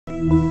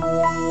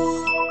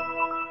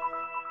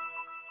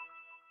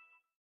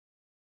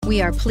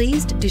We are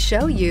pleased to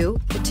show you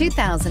the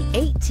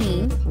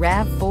 2018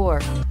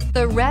 RAV4.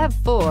 The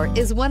RAV4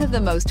 is one of the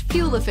most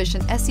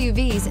fuel-efficient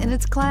SUVs in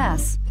its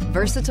class.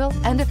 Versatile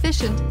and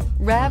efficient,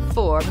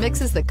 RAV4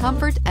 mixes the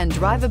comfort and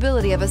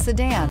drivability of a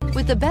sedan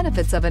with the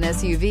benefits of an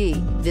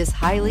SUV. This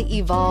highly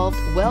evolved,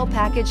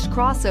 well-packaged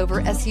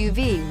crossover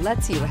SUV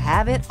lets you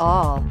have it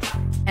all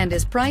and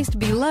is priced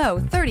below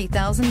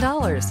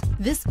 $30,000.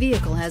 This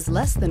vehicle has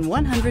less than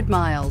 100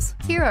 miles.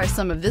 Here are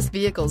some of this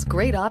vehicle's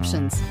great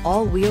options: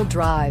 all-wheel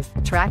drive,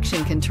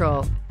 traction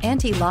control,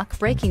 anti-lock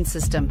braking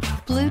system,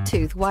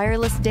 Bluetooth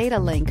wireless data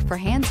link for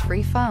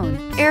hands-free phone,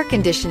 air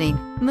conditioning,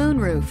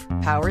 moonroof,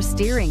 power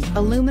steering,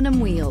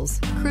 aluminum wheels,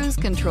 cruise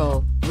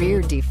control,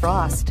 rear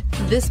defrost.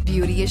 This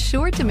beauty is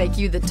sure to make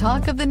you the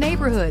talk of the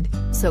neighborhood.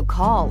 So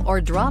call or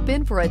drop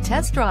in for a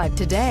test drive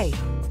today.